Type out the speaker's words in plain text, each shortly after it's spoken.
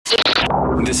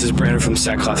This is Brandon from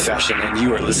Sackcloth Fashion, and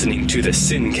you are listening to the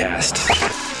Sincast.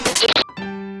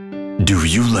 Do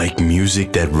you like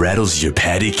music that rattles your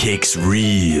patty cakes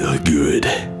real good?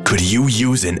 Could you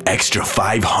use an extra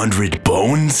 500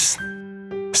 bones?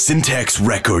 Syntax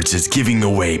Records is giving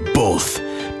away both.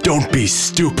 Don't be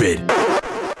stupid.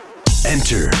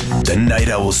 Enter the Night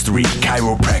Owls 3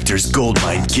 Chiropractors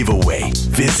Goldmine giveaway.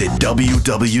 Visit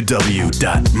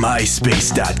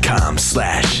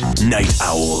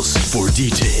www.myspace.com/nightowls for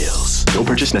details. No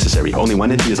purchase necessary. Only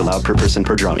one entry is allowed per person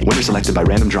per drawing. Winner selected by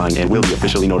random drawing and will be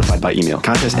officially notified by email.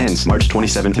 Contest ends March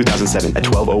 27, 2007 at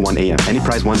 12:01 a.m. Any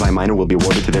prize won by a minor will be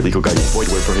awarded to their legal guardian. Void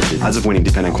where prohibited. Odds of winning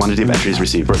depend on quantity of entries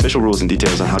received. For official rules and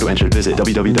details on how to enter, visit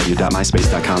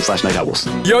www.myspace.com/nightowls.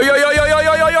 Yo, yo, yo, yo, yo, yo,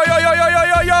 yo, yo, yo, yo, yo, yo,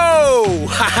 yo, yo!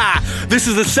 Haha! This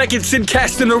is the second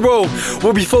Sincast in a row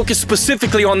where we focus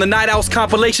specifically on the Night Owls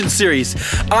compilation series.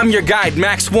 I'm your guide,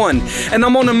 Max One, and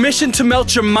I'm on a mission to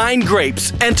melt your mind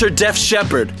grapes. Enter Def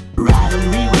Shepherd.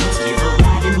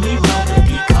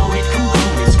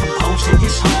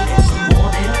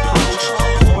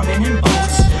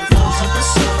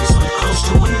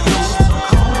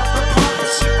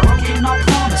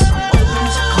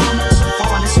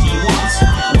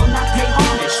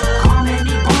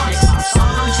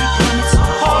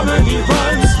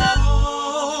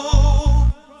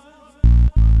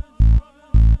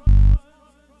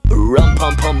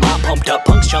 Pumped up,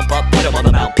 punks jump up, put 'em on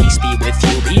the mount. Peace be with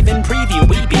you, even preview.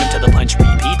 We beat 'em to the punch,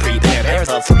 repeat, prepare. There's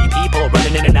the three people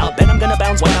running in and out. Bet I'm gonna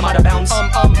bounce when I'm out of bounds.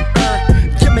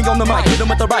 Get me on the mic, hit 'em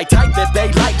with the right type that they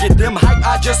like. Get them hype,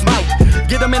 I just might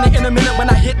get 'em in a minute when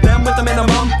I hit them with the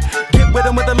minimum. Get with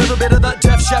 'em with a little bit of the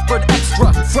Def Shepherd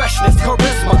extra freshness,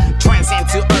 charisma. Transcend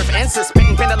to earth and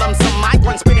suspending pendulum. Some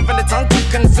migrants spitting from the tongue to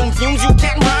consume fumes you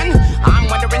can't run. I'm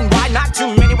wondering why not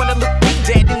too many wanna look me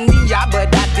dead in the eye,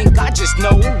 but I think I just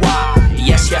know why.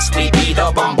 Yes, we be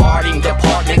the bombarding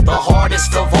department, the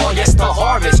hardest of all, yes, the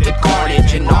harvested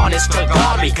carnage. And honest to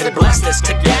God, we could bless this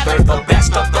together, the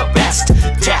best of the best,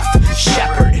 Def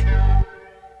Shepherd.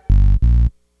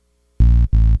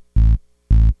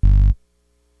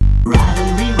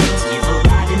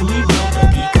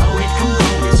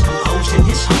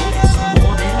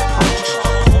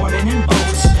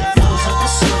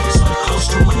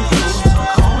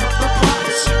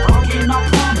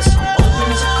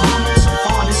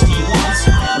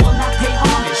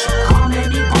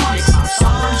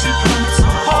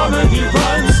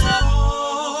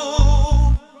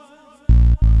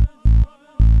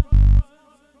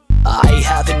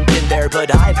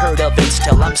 But I've heard of it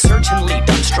still. I'm certainly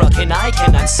dumbstruck and I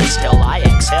cannot sit still. I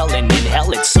exhale and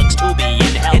inhale, it sucks to be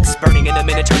in hell. It's burning in a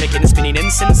minute, turning and spinning in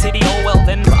Sin City. Oh well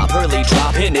then, properly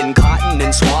dropping in cotton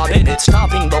and swabbing. It's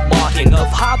stopping the mocking of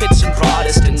hobbits and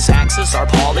Protestants. Axes are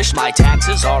polished, my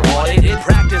taxes are audited.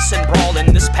 Practice and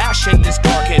brawling, this passion is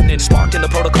darkened and sparked in the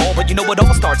protocol. But you know it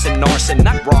all starts in arson,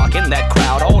 not rocking that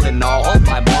crowd. All in all,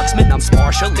 my marksman, I'm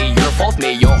partially your fault.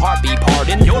 May your heart be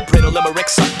pardoned. Your brittle limerick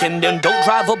sucking and don't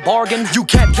drive a bargain. You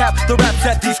can't cap the raps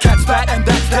that these cats fat, and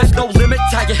there's no limit.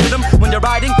 How you hit them when you're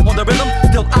riding on the rhythm.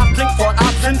 Still opting for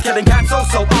options, getting cats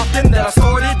so often that I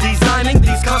started designing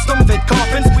these custom fit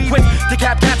coffins. Quick to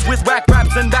cap cats with whack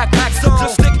raps and backpacks. So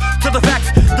just stick to the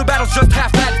facts, the battle's just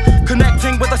half that.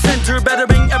 Connecting with the center,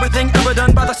 bettering everything ever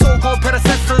done by the so-called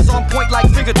predecessors. On point like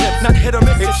fingertips, not hit or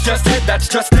miss. It's just hit, that's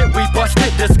just it. We bust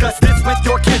it, discuss this with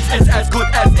your kids. It's as good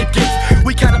as it gets.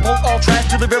 We catapult all trash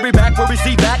to the very back where we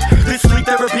see that this street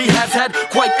therapy has had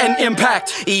quite an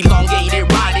impact.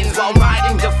 Elongated ridings while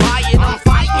riding defiant. I'm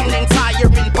fighting entire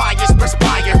empires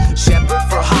perspire. Shepherd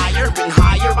for hire and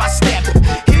higher I step.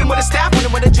 Hit him with a staff when I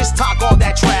wanna just talk all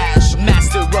that trash.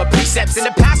 Master of precepts and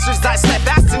the pastors I slept.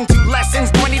 Asking 2 lessons,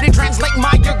 20 to translate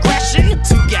my aggression.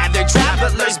 To gather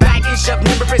travelers, baggage of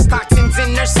numerous toxins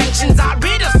and their sanctions. I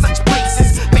rid of such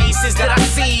places, faces that I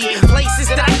see, places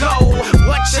that I go.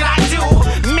 What should I do?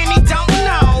 Many don't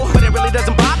know, but it really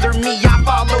doesn't bother me. I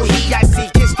follow he, I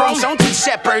seek his throne. Shown to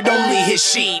shepherd only his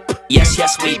sheep.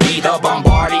 Yes, we be the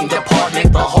bombarding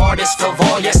department, the hardest of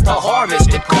all, yes, the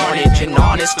harvested carnage. And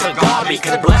honest to God, we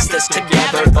could bless this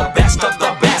together, the best of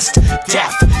the best,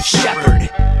 Def Shepherd.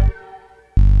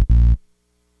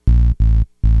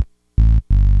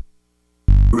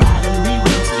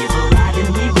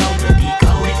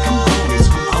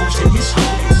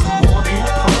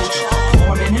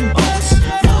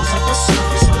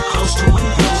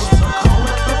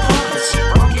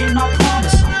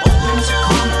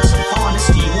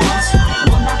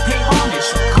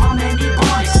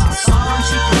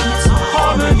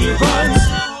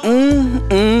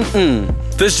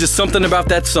 There's just something about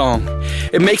that song.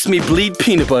 It makes me bleed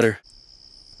peanut butter.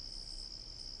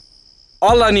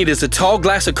 All I need is a tall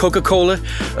glass of Coca-Cola,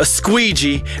 a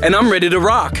squeegee, and I'm ready to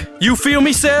rock. You feel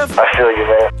me, Sev? I feel you,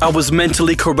 man. I was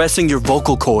mentally caressing your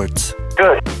vocal cords.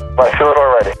 Good. I feel it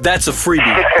already. That's a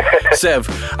freebie. Sev,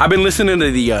 I've been listening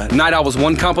to the Night Owls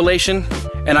 1 compilation,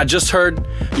 and I just heard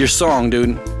your song,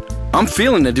 dude. I'm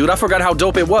feeling it, dude. I forgot how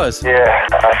dope it was. Yeah,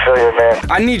 I feel you, man.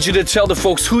 I need you to tell the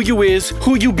folks who you is,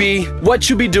 who you be, what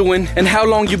you be doing, and how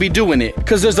long you be doing it.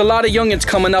 Cause there's a lot of youngins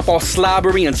coming up all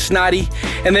slobbery and snotty,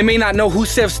 and they may not know who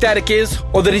Sev Static is,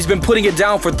 or that he's been putting it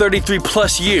down for 33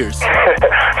 plus years.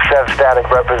 Sev Static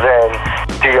represents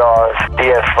DRs,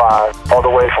 DS5, all the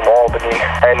way from Albany,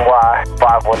 NY,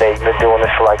 518. Been doing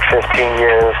this for like 15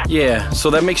 years. Yeah, so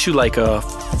that makes you like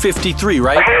 53,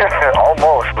 right?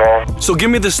 Almost, man. So give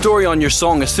me the story on your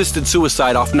song Assisted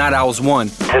Suicide off Night Owls 1.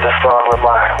 Did a song with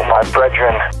my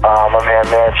brethren, my man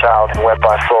Manchild, who went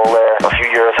by Solaire a few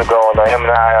years ago, and him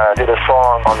and I did a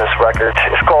song on this record.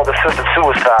 It's called Assisted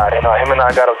Suicide, and him and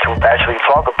I got to actually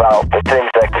talk about the things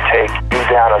that can take you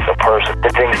down as a person, the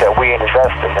things that we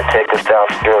invest in that take us down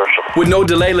spiritually. With no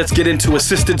delay, let's get into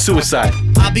Assisted Suicide.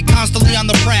 I'll be constantly on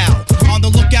the prowl, on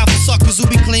the lookout for suckers who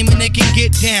be claiming they can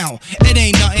get down. It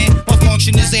ain't nothing, my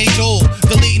function is age old,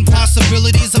 deleting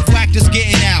possibilities of whackers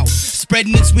getting out,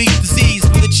 spreading its weak disease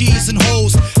for the cheese and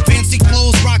hoes. Fancy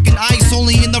clothes, rocking ice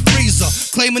only in the freezer,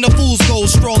 claiming the fool's gold,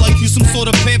 stroll like you some sort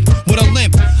of pimp with a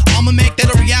limp. I'ma make that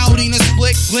a reality in a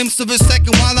split glimpse of a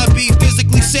second while I be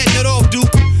physically setting it off, dude.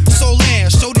 Solaire,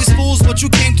 show these fools what you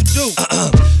came to do.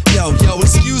 Yo,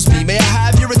 excuse me, may I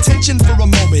have your attention for a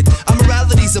moment? I'm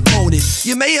morality's opponent.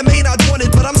 You may or may not want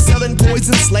it, but I'm selling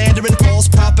poison, slander, and false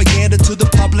propaganda to the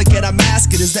public, and I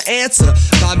mask it as the answer.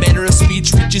 My manner of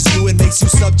speech reaches you and makes you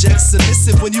subject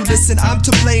submissive. When you listen, I'm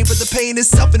to blame, but the pain is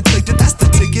self-inflicted. That's the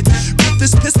ticket. Grip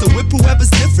this pistol, whip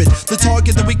whoever's different. The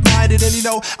target, the weak-minded, and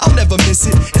I'll never miss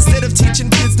it. Instead of teaching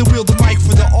kids to wield the mic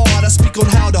for the art, I speak on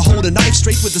how to hold a knife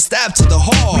straight with a stab to the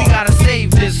heart. We gotta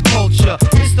save this culture.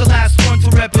 It's the last one to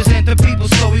represent the people,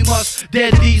 so we must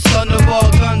dead these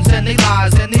thunderball guns and they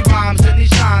lies and they rhymes and they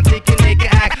shine, thinking they can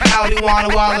act how they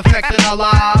wanna while affecting our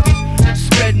lives.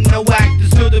 Spreading the actors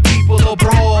to the people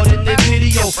abroad in their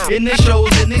video, in their shows,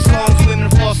 in their songs. Women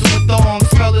flossing with thongs,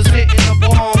 fellas hitting the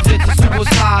bombs. It's a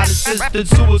suicide, assisted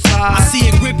suicide. I see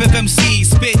a grip of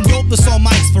MCs spitting dopeness on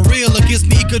mics for real. It gives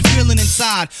me a good feeling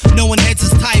inside. Knowing heads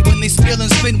is tight when they spill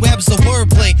and spin webs of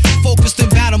wordplay. Focused in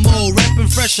battle mode, rapping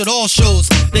fresh at all shows.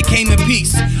 They came in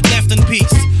peace, left in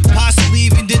peace. Possibly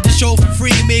even did the show for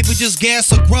free, maybe just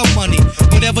gas or grub money.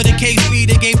 Whatever the case be,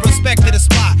 they gave respect to the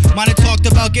spot. Might have talked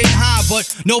about getting high, but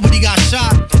nobody got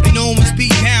shot and no one was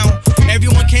beat down.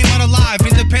 Everyone came out alive,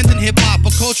 independent hip-hop,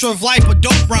 a culture of life with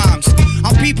dope rhymes.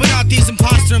 I'm peeping out these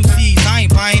imposter MCs. I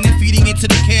ain't buying and feeding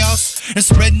into the chaos and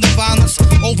spreading the violence.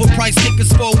 Overpriced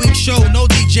tickets for a week show,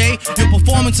 no DJ. Your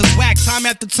performance is whack time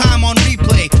after time on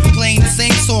replay, playing the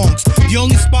same songs. The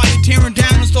only spot you're tearing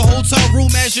down is the hotel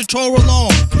room as you tour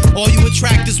along. All you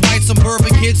attract is white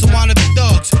suburban kids who wanna be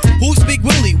thugs, who speak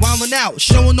Willie, wildin' out,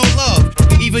 showing no love.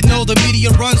 Even though the media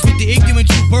runs with the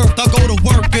ignorance you birthed, I'll go to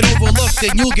work, get overlooked,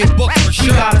 and you'll get booked for sure.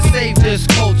 We gotta save this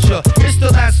culture. It's the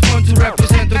last one to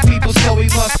represent the people, so we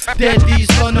must dead these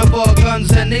thunderball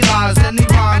guns and they lies and they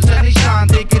rhymes and they shine,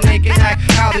 thinking they can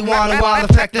act how they wanna while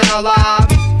affecting our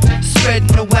lives.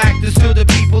 Spreading the actors to the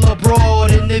people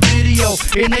abroad in their video,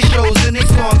 in their shows, in their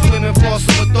songs. Women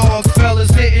flossing with thongs,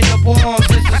 fellas hitting the bombs.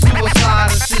 It's a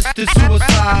suicide, assisted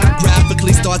suicide.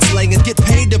 Graphically start slaying, get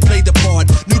paid to play the part.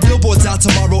 New billboards out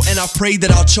tomorrow and I pray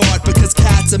that I'll chart, because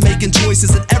cats are making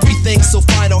choices and everything so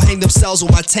fine. I'll hang themselves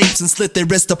on my tapes and slit their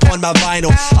wrist upon my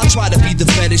vinyl. I'll try to be the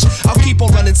fetish, I'll keep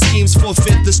on running schemes,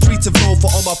 forfeit the streets of gold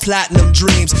for all my platinum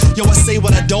dreams. Yo, I say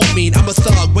what I don't mean, I'm a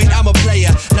thug, wait, I'm a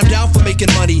player, and I'm down for making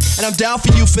money, and I'm down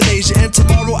for euthanasia, and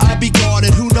tomorrow I'll be gone,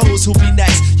 and who knows who'll be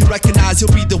next. You recognize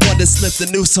he'll be the one that slipped the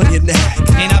noose on your neck.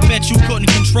 And I bet you couldn't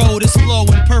control this flow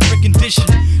in perfect condition,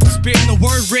 spitting the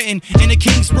word written in a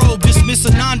king's robe,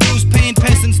 dismissing non-dues paying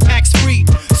peasants tax free.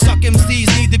 Suck MCs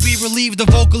need to be relieved of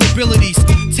vocal abilities.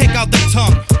 Take out their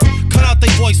tongue, cut out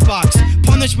their voice box.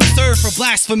 Punishment served for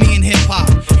blasphemy in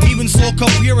hip-hop. Even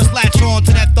so-called purists latch on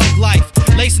to that thug life,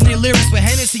 lacing their lyrics with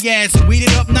Hennessy ads and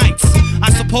weeded up nights.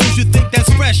 I suppose you think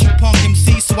that's fresh, you punk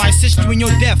MC, so I assist you in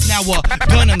your death, now a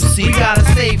gun MC. We gotta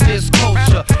save this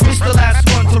culture. It's the last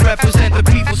one to represent the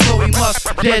people, so we must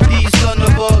dead these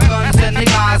thunderball guns and they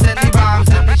lies and they rhymes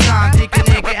and they shine, thinking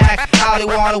they can act how they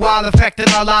want while affecting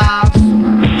our lives.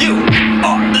 You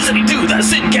are listening to the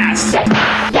Sincast.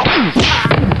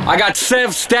 I got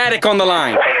Sev Static on the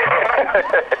line.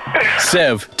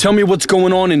 Sev, tell me what's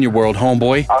going on in your world,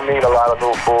 homeboy. I meet a lot of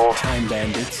new fools. Time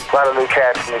bandits. A lot of new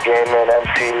cats in the game, man.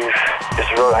 MCs.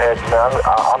 It's real heads, man.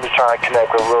 I'm just trying to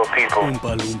connect with real people.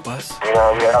 Oompa Loompas. You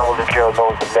know what I mean? I don't really care who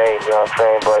knows the names, you know what I'm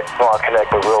saying? But I want to connect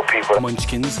with real people.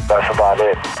 Munchkins. That's about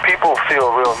it. People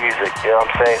feel real music, you know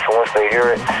what I'm saying? So once they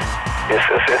hear it,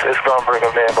 it's gonna bring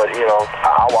them in. But, you know,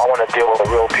 I want to deal with the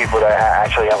real people that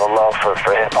actually have a love for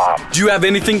hip-hop. Do you have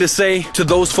anything to say to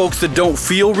those folks that don't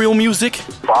feel real music?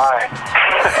 Bye.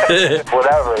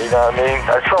 Whatever, you know what I mean?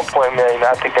 At some point, man,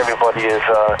 I think everybody is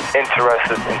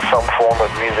interested in some form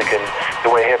of music, and the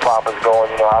way hip-hop is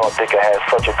going, you know, I don't think it has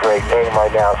such a great name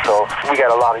right now. So we got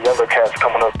a lot of younger cats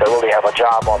coming up that really have a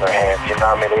job on their hands, you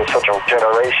know what I mean? There's such a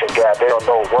generation gap. They don't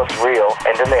know what's real,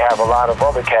 and then they have a lot of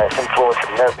other cats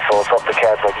influencing them. So it's up to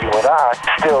cats like you and I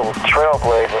still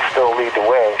trailblaze and still lead the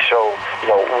way and show,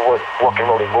 you know, what can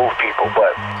really move people.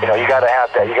 But, you know, you gotta have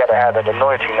that. You gotta have that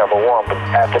anointing, number one. But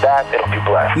after that, it'll be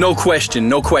blessed. No question,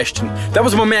 no question. That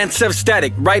was my man Sev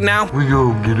Static. Right now, we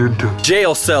gonna get into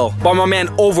Jail Cell by my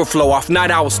man Overflow off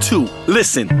Night Owls 2.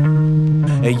 Listen.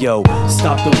 Hey yo,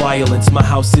 stop the violence, my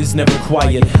house is never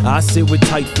quiet. I sit with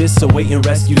tight fists, awaiting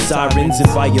rescue sirens.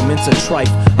 Environments are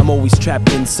trife, I'm always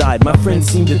trapped inside. My friends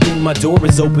seem to think my door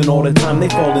is open all the time. They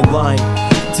fall in line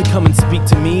to come and speak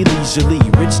to me leisurely.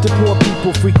 Rich to poor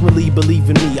people frequently believe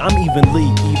in me. I'm evenly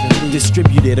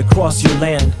distributed across your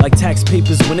land like tax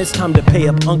papers when it's time to pay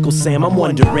up Uncle Sam. I'm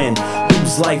wondering,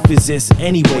 whose life is this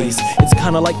anyways? It's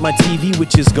kinda like my TV,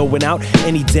 which is going out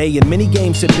any day. And many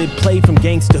games have been played from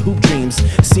gangs to hoop dreams.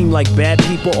 Seem like bad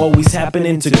people always happen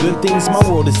into good things. My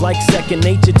world is like second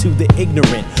nature to the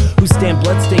ignorant, who stand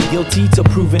bloodstained guilty till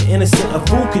proven innocent. A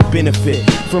fool could benefit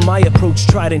from my approach,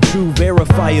 tried and true,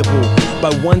 verifiable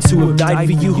by ones who have died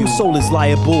for you, whose soul is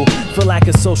liable for lack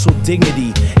of social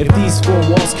dignity. If these four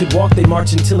walls could walk, they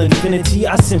march until infinity.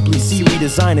 I simply see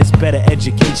redesign as better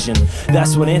education.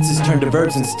 That's when answers turn to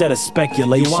verbs instead of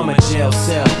speculation. I'm a jail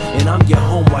cell, and I'm your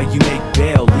home while you make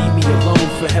bail. Leave me alone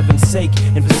for heaven's sake,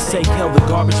 and forsake hell. The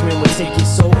garbage man will take your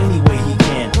soul any way he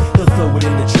can. He'll throw it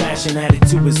in the trash and add it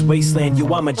to his wasteland.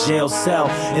 Yo, I'm a jail cell,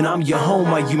 and I'm your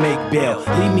home while you make bail.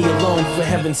 Leave me alone for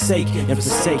heaven's sake, and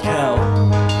forsake hell.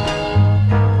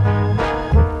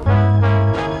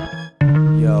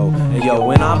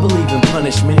 Yo, and I believe in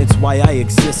punishment, it's why I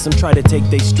exist. Some try to take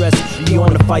their stress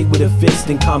beyond a fight with a fist,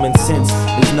 and common sense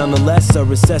is nonetheless a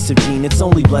recessive gene. It's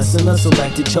only blessing us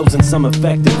selected, chosen some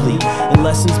effectively. And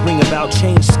lessons bring about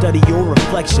change, study your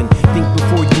reflection. Think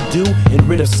before you do, and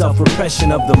rid of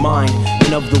self-repression of the mind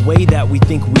and of the way that we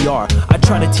think we are. I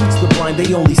try to teach the blind,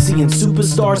 they only see in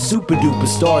superstars, super duper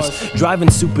stars, driving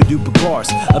super duper cars.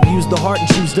 Abuse the heart and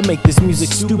choose to make this music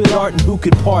stupid art. And who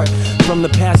could part from the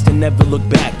past and never look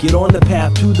back? Get on the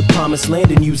path to the promised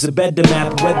land and use a bed to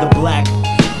map whether black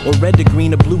or red to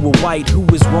green or blue or white. Who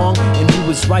was wrong and who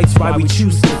was right's why we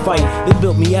choose to fight. They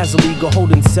built me as a legal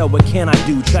holding cell, what can I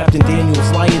do? Trapped in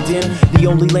Daniel's lion den, the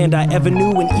only land I ever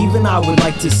knew. And even I would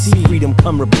like to see freedom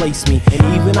come replace me.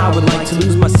 And even I would like to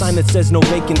lose my sign that says no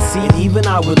vacancy. And even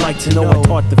I would like to know I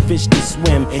taught the fish to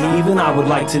swim. And even I would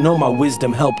like to know my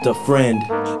wisdom helped a friend.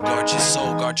 Guard your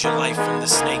soul, guard your life from the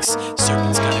snakes.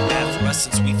 Serpents got it bad for us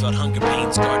since we felt hunger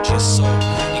pains. Guard your soul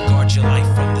and guard your life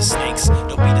from the snakes.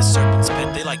 Don't be the serpent's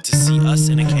pet, they like to see us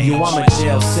in a cage. Yo, I'm a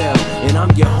jail cell, and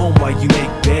I'm your home while you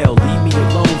make bail. Leave me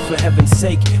alone for heaven's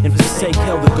sake, and forsake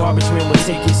hell. The garbage man will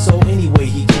take your soul any way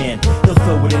he can. He'll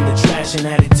throw it in the trash and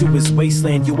add it to his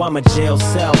wasteland. Yo, I'm a jail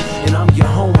cell, and I'm your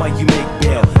home while you make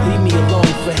bail. Leave me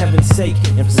alone for heaven's sake,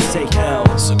 and forsake hell.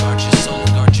 So guard your soul and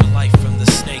guard your life from the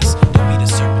snakes. Don't be the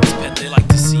serpent's pet, they like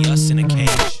to see us in a cage.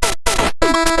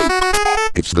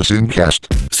 It's the Sincast.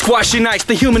 Squashy Nights,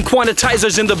 the human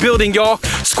quantizers in the building, y'all.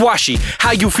 Squashy,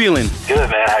 how you feeling? Good,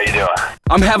 man. How you doing?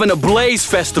 I'm having a Blaze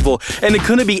Festival, and it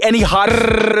couldn't be any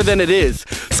hotter than it is.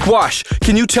 Squash,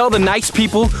 can you tell the nice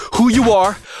people who you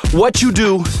are, what you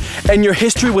do, and your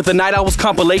history with the Night Owls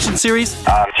compilation series?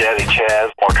 I'm Jazzy Chaz,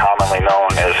 more commonly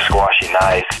known as Squashy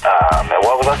Nights. And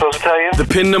what was I supposed to tell you? The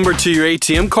PIN number to your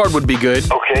ATM card would be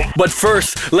good. Okay. But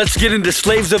first, let's get into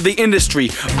Slaves of the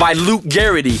Industry by Luke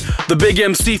Garrity, the big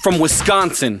MC from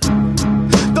Wisconsin.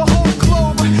 The whole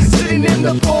globe sitting in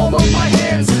the palm of my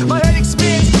hands. My head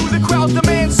expands to the crowd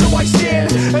demands, so I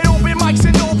stand at open mics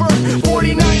in over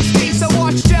 49 states. I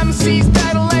watched MCs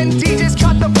battle and DJs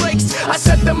cut the brakes. I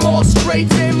set them all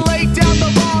straight and laid down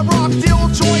the raw rock deal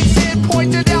joints and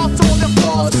pointed out all the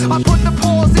flaws. I put the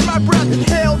pause in my breath,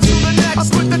 hail to the next.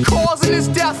 I put the cause in his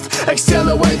death,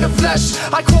 accelerate the flesh.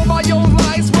 I call my own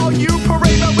lines while you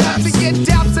parade my raps. To get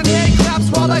daps and hand claps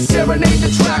while I serenade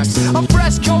the tracks. I'm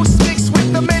fresh coast mixed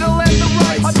with the middle and the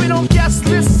right. I've been on guest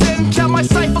lists and kept my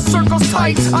cypher circles tight.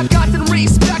 right. I got the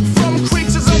respect from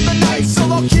creatures of the night, so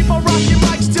I'll keep on rocking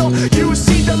mics till you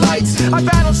see the lights. I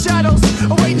battle shadows,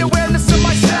 awaiting awareness of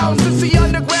my sounds. It's the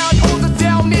underground, hold it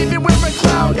down even when we're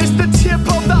clown. It's the tip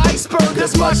of the iceberg,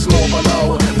 there's much more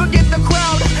below. Forget the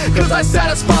crowd, cause I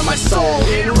satisfy my soul.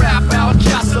 In rap,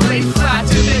 outcasts lay flat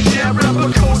till they can't rap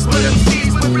a coast. But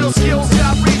MCs with real skills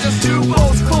have reasons to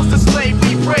boast. Close to slave,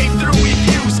 we brave through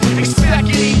reviews. Expect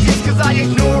any diss cause I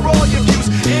ignore all your views.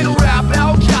 In rap,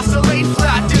 outcasts lay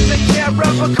flat till they can't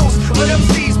rap a coast. But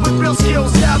MCs with real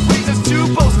skills have reasons to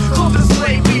boast. Close to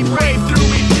slave, we brave through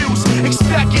reviews.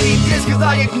 Expect any diss cause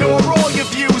I ignore all your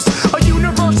views. A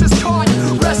universe is caught,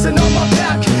 resting on my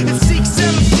back. It seeks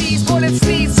MCs, but its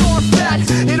needs are fat.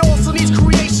 It also needs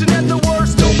creation and the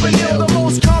words dope and ill. The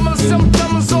most common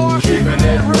symptoms are keeping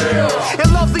it real. It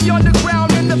loves the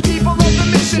underground and the people of the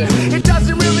mission. It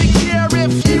doesn't really care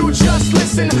if you just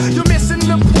listen. You're missing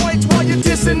the point while you're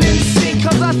dissing in sync.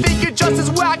 Cause I think you're just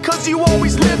as whack cause you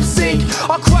always lip sync.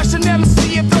 I'll crush an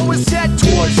MC and throw his head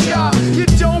towards ya. You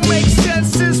don't make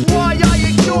sense is why I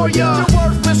ignore ya. You're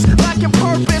worthless, lacking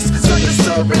purpose. Such a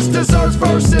service deserves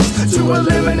verses to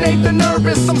eliminate the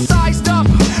nervous. I'm sized up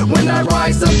when I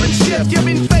rise up and shift.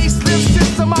 Giving facelifts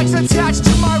since the mic's attached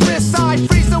to my wrist. I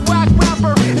freeze the whack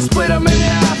rapper and split him in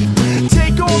half.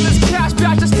 Take all this cash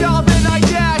back to style, then I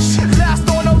dash. Last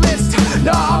on the list,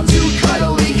 nah, I'm too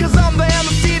cuddly. Cause I'm the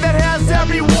MC that has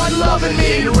everyone loving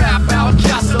me. Rap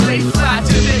outcasts lay flat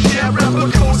till they can't rap a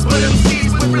coast. But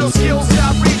MCs with real skills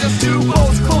have reasons to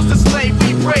boast. Close to slave,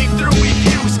 we brave through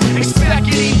reviews. Expect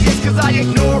any diss cause I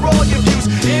ignore all your views.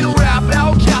 In rap,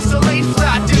 outcasts lay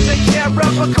flat till they can't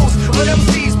rap a coast. But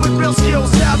MCs with real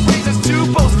skills have reasons to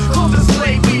boast. Close to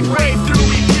slave, we brave through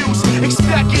reviews.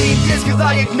 Expect any diss cause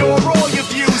I ignore all your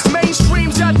views.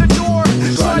 Mainstream's at the door,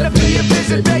 trying to pay a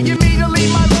visit, begging me to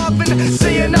leave my love and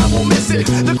saying I will miss it.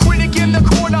 The critic in the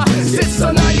corner sits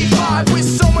on 95 with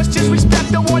so much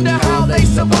disrespect. I wonder how they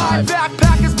survive.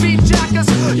 Backpackers, beat jackers,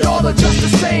 y'all are just the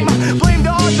same. Blame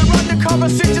the other undercover,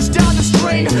 sit just down the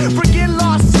strain. Forget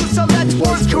lawsuits, I let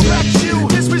words correct you.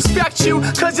 Disrespect you,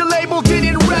 cause your label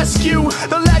didn't rescue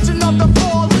the legend of the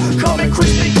fall, coming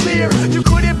crystal clear. You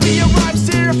couldn't be a rhyme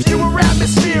seer if you were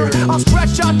atmosphere. I'll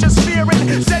stretch out your sphere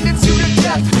and sentence you to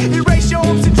death. Erase your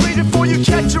hopes and treat it before you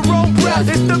catch your own breath.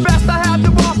 It's the best I have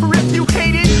to offer if you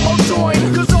hate it or join.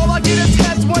 Cause all I get is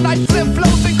heads when I flip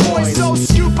flows and coins. So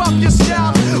scoop up your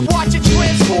style, watch it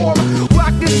transform.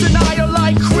 Whack this and I are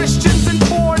like Christians and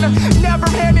porn. Never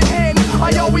hand in hand,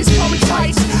 I always come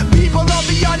tight. People of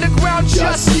the underground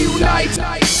just unite.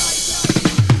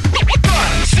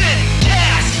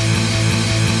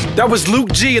 That was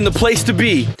Luke G in The Place to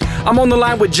Be. I'm on the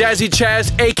line with Jazzy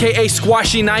Chaz, aka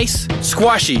Squashy Nice.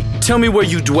 Squashy, tell me where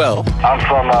you dwell. I'm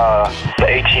from the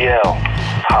ATL,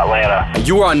 Atlanta.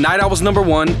 You were on Night Owls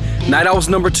 #1, Night Owls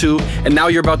 #2, and now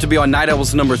you're about to be on Night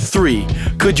Owls #3.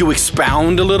 Could you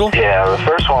expound a little? Yeah, the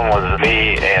first one was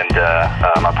me and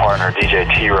my partner, DJ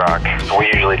T-Rock. We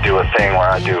usually do a thing where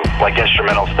I do like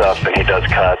instrumental stuff and he does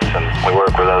cuts, and we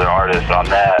work with other artists on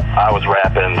that. I was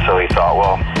rapping, so he thought,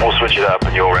 well, we'll switch it up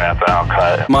and you'll rap and I'll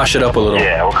cut. Mosh it up a little.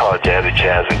 Yeah, we'll call it Jazzy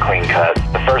Chaz and Clean Cut.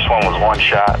 The first one was One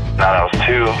Shot, Night Owls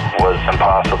 2 was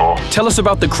Impossible. Tell us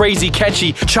about the crazy,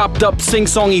 catchy, chopped up,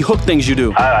 sing-songy hook things you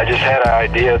do. I just had an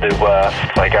idea that,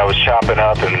 like I was chopping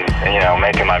up and, you know,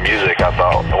 making my music. I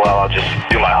thought, well, I'll just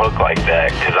do my hook like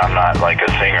that because I'm not like a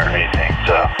singer or anything.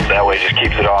 So that way it just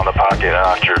keeps it all in the pocket. I don't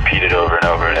have to repeat it over and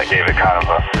over. That gave it kind of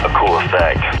a cool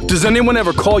effect. Does anyone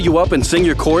ever call you up and sing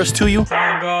your chorus to you?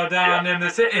 Go down in the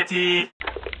city.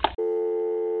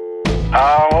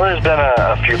 Well, there's been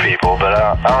a few people, but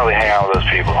I don't really hang out with those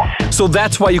people. So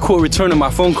that's why you quit returning my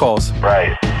phone calls.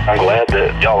 Right. I'm glad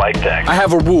that y'all like that. I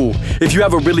have a rule. If you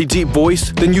have a really deep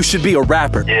voice, then you should be a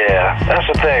rapper. Yeah, that's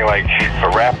the thing. Like, for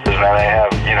rappers, man, they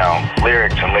have, you know,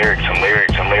 lyrics and lyrics and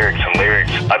lyrics and lyrics and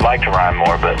lyrics. I'd like to rhyme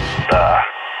more, but,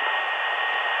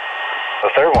 the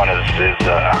third one is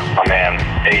my man,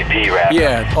 AD rapping.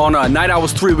 Yeah, on Night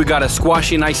Owls 3, we got a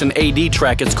Squashy Nice and AD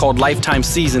track. It's called Lifetime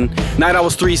Season. Night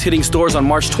Owls 3 is hitting stores on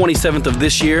March 27th of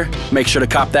this year. Make sure to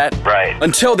cop that. Right.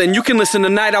 Until then, you can listen to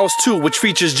Night Owls 2, which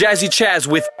features Jazzy Chaz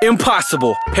with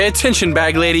Impossible. Pay attention,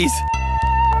 bag ladies.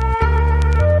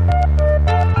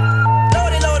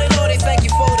 Lordy, thank you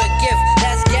for the gift.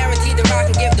 That's guaranteed to rock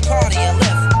and give the party a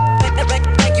lift.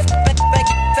 Thank you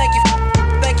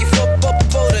for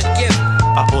the gift.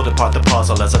 pulled apart the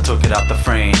puzzle as I took it out the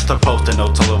frame. Stuck post-it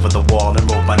notes all over the wall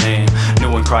and wrote my name.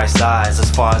 New in Christ's eyes, as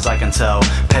far as I can tell,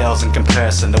 pales in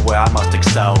comparison to where I must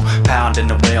excel. Pounding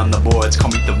away on the boards,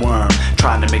 call me the worm.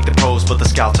 Trying to make the pros, but the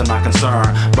scouts are not concerned.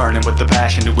 Burning with the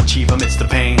passion to achieve amidst the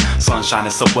pain. Sunshine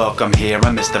is so welcome here,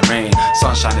 I miss the rain.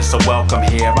 Sunshine is so welcome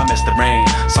here, I miss the rain.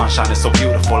 Sunshine is so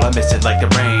beautiful, I miss it like the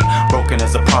rain. Broken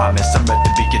as a promise, I'm ready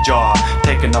to be your jar.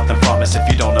 Taking nothing from us if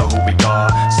you don't know who we are.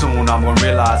 Soon I'm gonna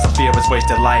realize the fear is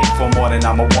wasted life. For more than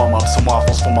I'm a warm up, some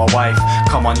waffles for my wife.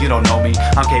 Come on, you don't know me,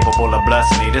 I'm capable of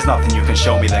blessing me. There's nothing you can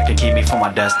show me that can keep me from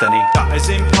my destiny. That is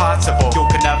impossible, you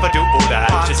can never do all that.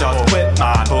 You just quit,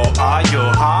 man, who are you,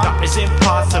 huh? That is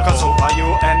impossible, cause who are you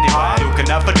anyway? You can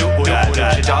never do all that,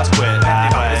 you just quit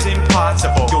anyway. That is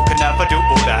impossible, you can never do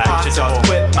all that. You just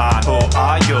quit, man, who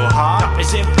are you, huh? That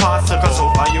is impossible, cause who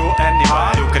are you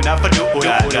anyway? You can never do all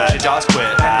that, you just quit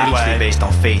anyway. Loosely based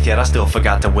on faith, yet I still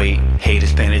forgot to wait.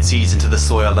 Haters planted seeds into the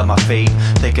soil of my fate.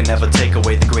 They can never take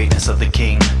away the greatness of the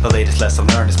king. The latest lesson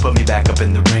learned is put me back up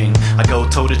in the ring. I go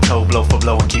toe to toe, blow for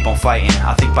blow and keep on fighting.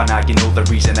 I think by now you know the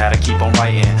reason that I keep on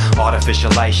writing.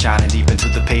 Artificial light shining deep into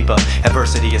the paper.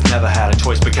 Adversity has never had a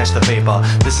choice but catch the vapor.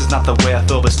 This is not the way I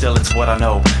feel, but still it's what I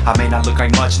know. I may not look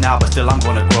like much now, but still I'm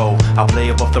gonna grow. I play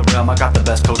above the rim, I got the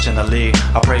best coach in the league.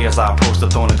 I pray as I approach the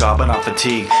throne of God, but I'm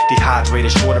fatigued.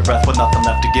 Dehydrated, short of breath with nothing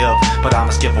left to give. But I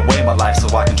must give away my life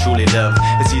so I can truly live.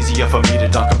 It's easier for me to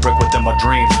dunk a brick within my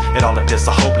dreams. It all appears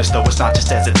so hopeless, though it's not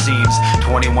just as it seems.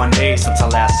 21 days since I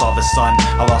last saw the sun.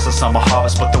 I lost the summer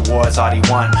harvest, but the war is already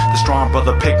won. The strong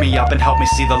brother picked me up and helped me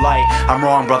see the light. I'm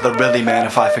wrong, brother, really, man,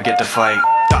 if I forget to fight.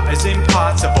 That is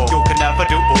impossible, you can never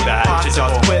do all that. You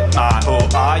just quit, man, who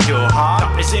are you, huh?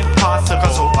 That is impossible,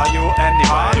 cause who are you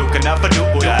anyway? You can never do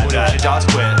all that, you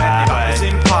just quit anyway. That is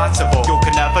impossible, you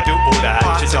can never do all that.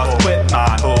 You just quit,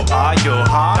 man, who are you,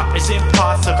 huh? That is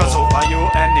impossible, cause who are you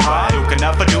anyway? You can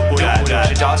never do all that,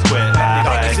 you just quit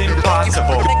anyway. It's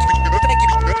impossible.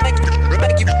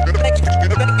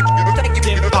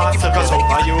 Impossible, cause who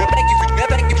are you?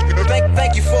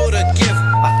 Thank you for the gift.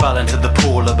 I fell into the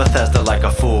pool of Bethesda like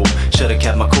a fool. Should've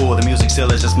kept my cool, the music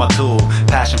still is just my tool.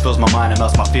 Passion fills my mind and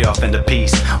melts my fear off into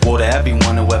peace. Woe to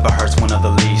everyone who ever hurts one of the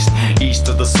least. East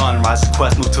of the sun rises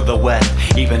quest, move to the west.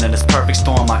 Even in this perfect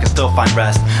storm I can still find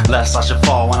rest. Lest I should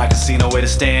fall when I can see no way to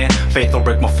stand. Faith will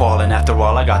break my fall and after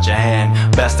all I got your hand.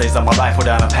 Best days of my life were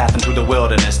down a path into the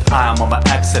wilderness. I am on my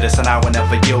exodus and I will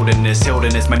never yield in this. Healed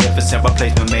in this magnificent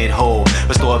replacement made whole.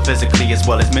 Restored physically as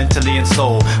well as mentally and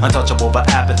soul. Untouchable by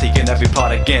apathy in every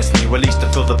plot against me. Released to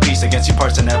feel the peace against you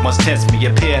person that once tensed me.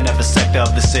 Appear in every sector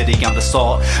of the city. I'm the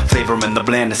salt, flavoring the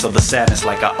blandness of the sadness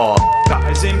like I ought.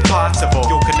 That is impossible,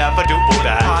 you can never do all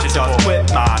that. You just quit,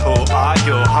 man, who are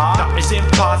you, huh? That is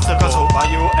impossible, cause who are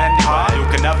you anyway? You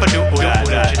can never do all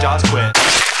that, you just quit.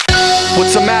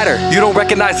 What's the matter? You don't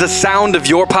recognize the sound of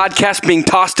your podcast being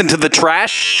tossed into the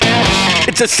trash?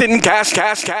 It's a Sin Cast.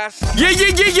 Yeah,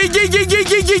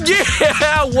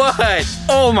 what?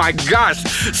 Oh my gosh.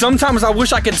 Sometimes I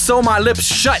wish I could sew my lips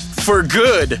shut for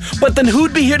good. But then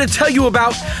who'd be here to tell you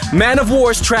about Man of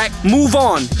War's track, Move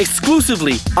On,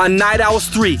 exclusively on Night Owls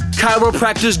 3,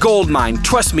 Chiropractor's Goldmine.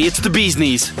 Trust me, it's the bee's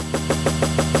knees.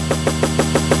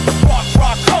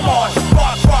 Rock, come on.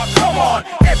 Rock, come on.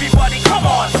 Everybody, come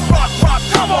on. Rock,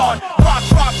 come on. Rock,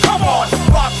 come on.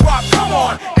 Rock, come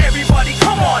on. Everybody,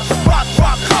 come on. Rock,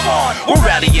 come on. We're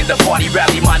rallying the party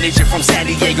rally, my ninja from San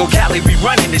Diego, Cali. We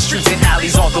running the streets and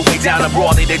alleys all the way down to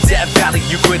Broadway to Death Valley.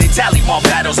 You couldn't tally my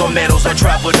battles on medals. I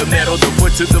travel the metal, the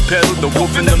foot to the pedal, the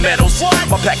wolf in the metals.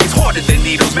 My pack is harder than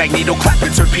needles, magneto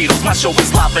clapping torpedoes. My show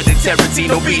is lava than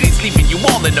Tarantino beatings, leaving you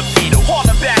all in the fetal.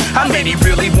 How many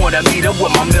really wanna meet up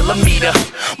with my millimeter?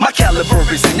 My caliber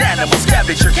is an animal,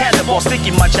 scavenger, cannibal.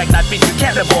 Sticking my jack knife in your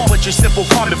cannibal. But your simple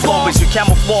common flaw is your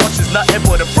camouflage is nothing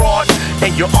but a fraud.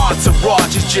 And your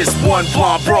entourage is just one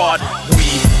blonde broad.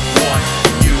 We want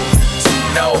you to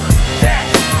know that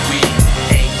we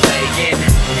ain't playing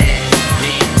anymore.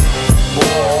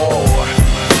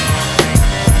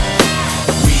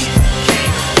 We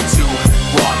came to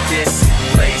rock this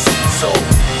place, so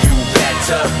you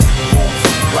better move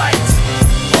right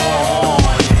on.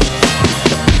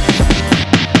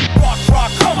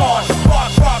 Rock, come on.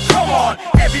 Rock, come on.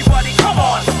 Everybody, come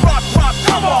on. Rock,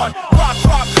 come on. Rock,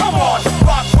 come on.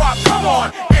 Rock, come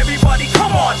on. Everybody,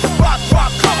 come on.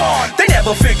 Rock, come on. They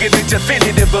never figured bigger than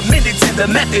definitive. A minute to the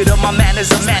method of my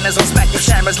manners. Of manners, I'm smacking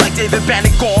shammers like David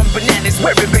Bannock, going bananas.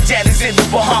 Wearing bandanas in the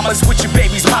Bahamas with your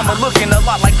baby's mama, looking a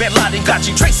lot like Bin Laden. Got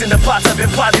you tracing the plots I've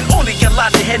been plotting. Only a lot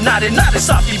of head nodding, not as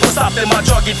soft people stopped in my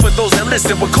jargon. For those that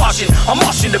listen with caution, I'm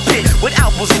marching the pit with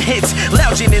albums and hits,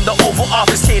 lounging in the Oval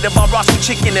Office, catered by Roscoe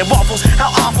Chicken and Waffles.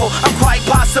 How awful, I'm quite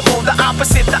possible. The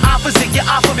opposite, you're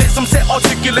off of it. Some say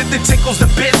articulate that tickles the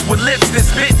bits with lips that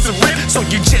spit to rip. So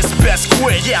you just best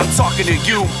quit. Yeah, I'm talking to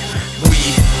you. We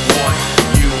want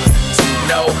you to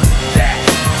know that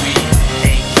we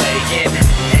ain't playing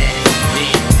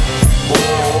anymore.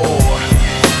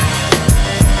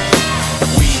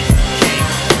 We came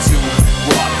to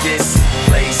rock this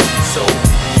place, so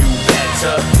you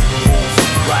better move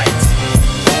right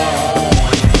on.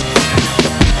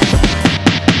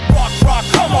 Rock, rock,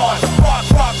 come on. Rock,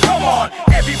 rock, come on.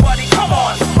 Everybody, come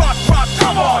on. Rock, rock,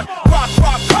 come on. Rock,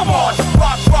 rock, come on.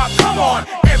 Rock, rock, come on.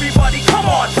 Everybody, come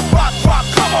on. Rock, rock,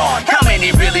 come on. How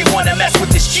many really wanna mess with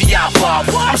this GI bomb?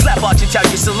 I'm slap out, you tell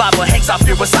your saliva hangs off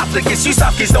your esophagus. You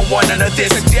soft kids don't want none of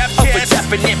this. A deaf kiss.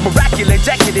 Definite, miraculous,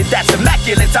 decadent, that's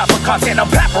immaculate. Type of content on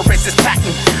papyrus is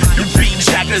patent. You beat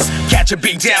jackers, catch a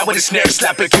beat down with a snare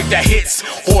slapper, kick that hits.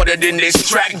 Order than this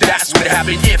track, that's what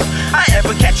happened if I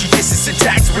ever catch you distance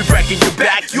attacks. We breaking your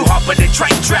back, you hop in the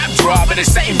train trap, dropping the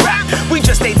same rap. We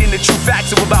just stating the true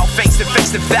facts about face to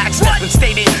face the facts that's been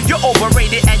stated. You're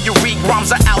overrated and your weak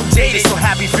rhymes are outdated. So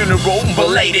happy funeral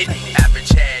belated.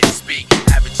 Average head speak,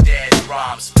 average dead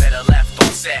rhymes. Better left on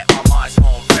set, my mind's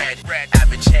on red.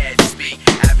 Average head speak,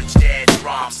 average dead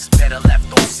rhymes. Better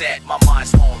left on set, my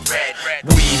mind's on red.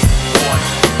 We want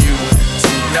you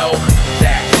to know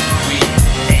that we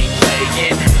ain't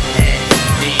playing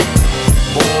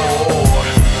anymore.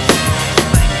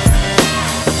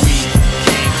 We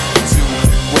came to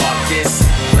rock this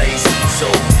place, so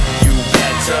you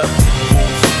better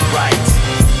move right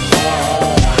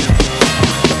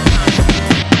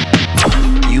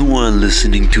on. You are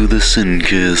listening to the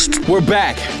Sincast. We're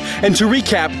back, and to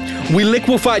recap, we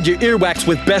liquefied your earwax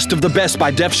with Best of the Best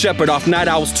by Def Shepherd off Night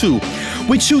Owls 2.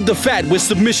 We chewed the fat with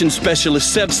submission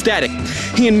specialist Sev Static.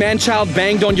 He and Manchild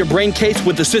banged on your brain case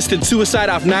with Assisted Suicide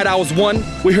off Night Owls 1.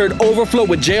 We heard Overflow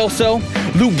with Jail Cell.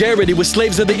 Luke Garrity with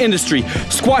Slaves of the Industry.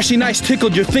 Squashy Nice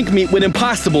tickled your think meat with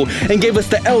Impossible and gave us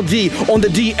the LD on the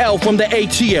DL from the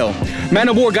ATL.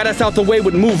 Manowar got us out the way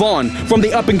with Move On from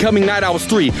the up-and-coming Night Owls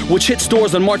 3, which hit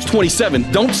stores on March 27th.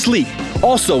 Don't sleep.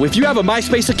 Also, if you have a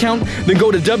MySpace account, then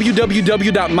go to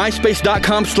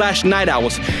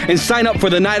www.myspace.com/nightowls and sign up for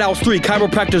the Night Owls 3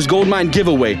 Chiropractors Goldmine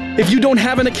giveaway. If you don't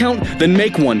have an account, then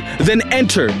make one. Then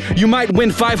enter. You might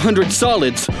win 500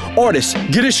 solids. Artists,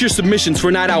 get us your submissions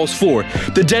for Night Owls 4.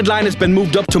 The deadline has been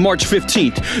moved up to March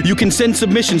 15th. You can send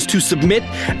submissions to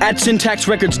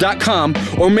submit@syntaxrecords.com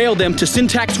or mail them to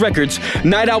Syntax Records,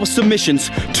 Night Owl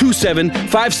Submissions,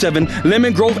 2757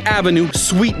 Lemon Grove Avenue,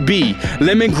 Suite B,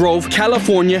 Lemon Grove,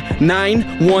 California,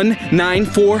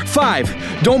 91945.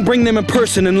 Don't bring them in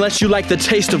person unless you like the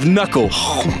taste of knuckle.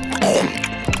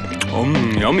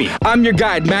 Yummy. I'm your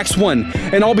guide, Max One,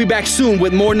 and I'll be back soon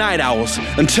with more Night Owls.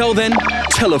 Until then,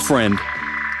 tell a friend.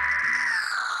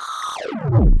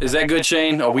 Is that good,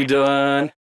 Shane? Are we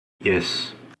done?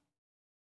 Yes.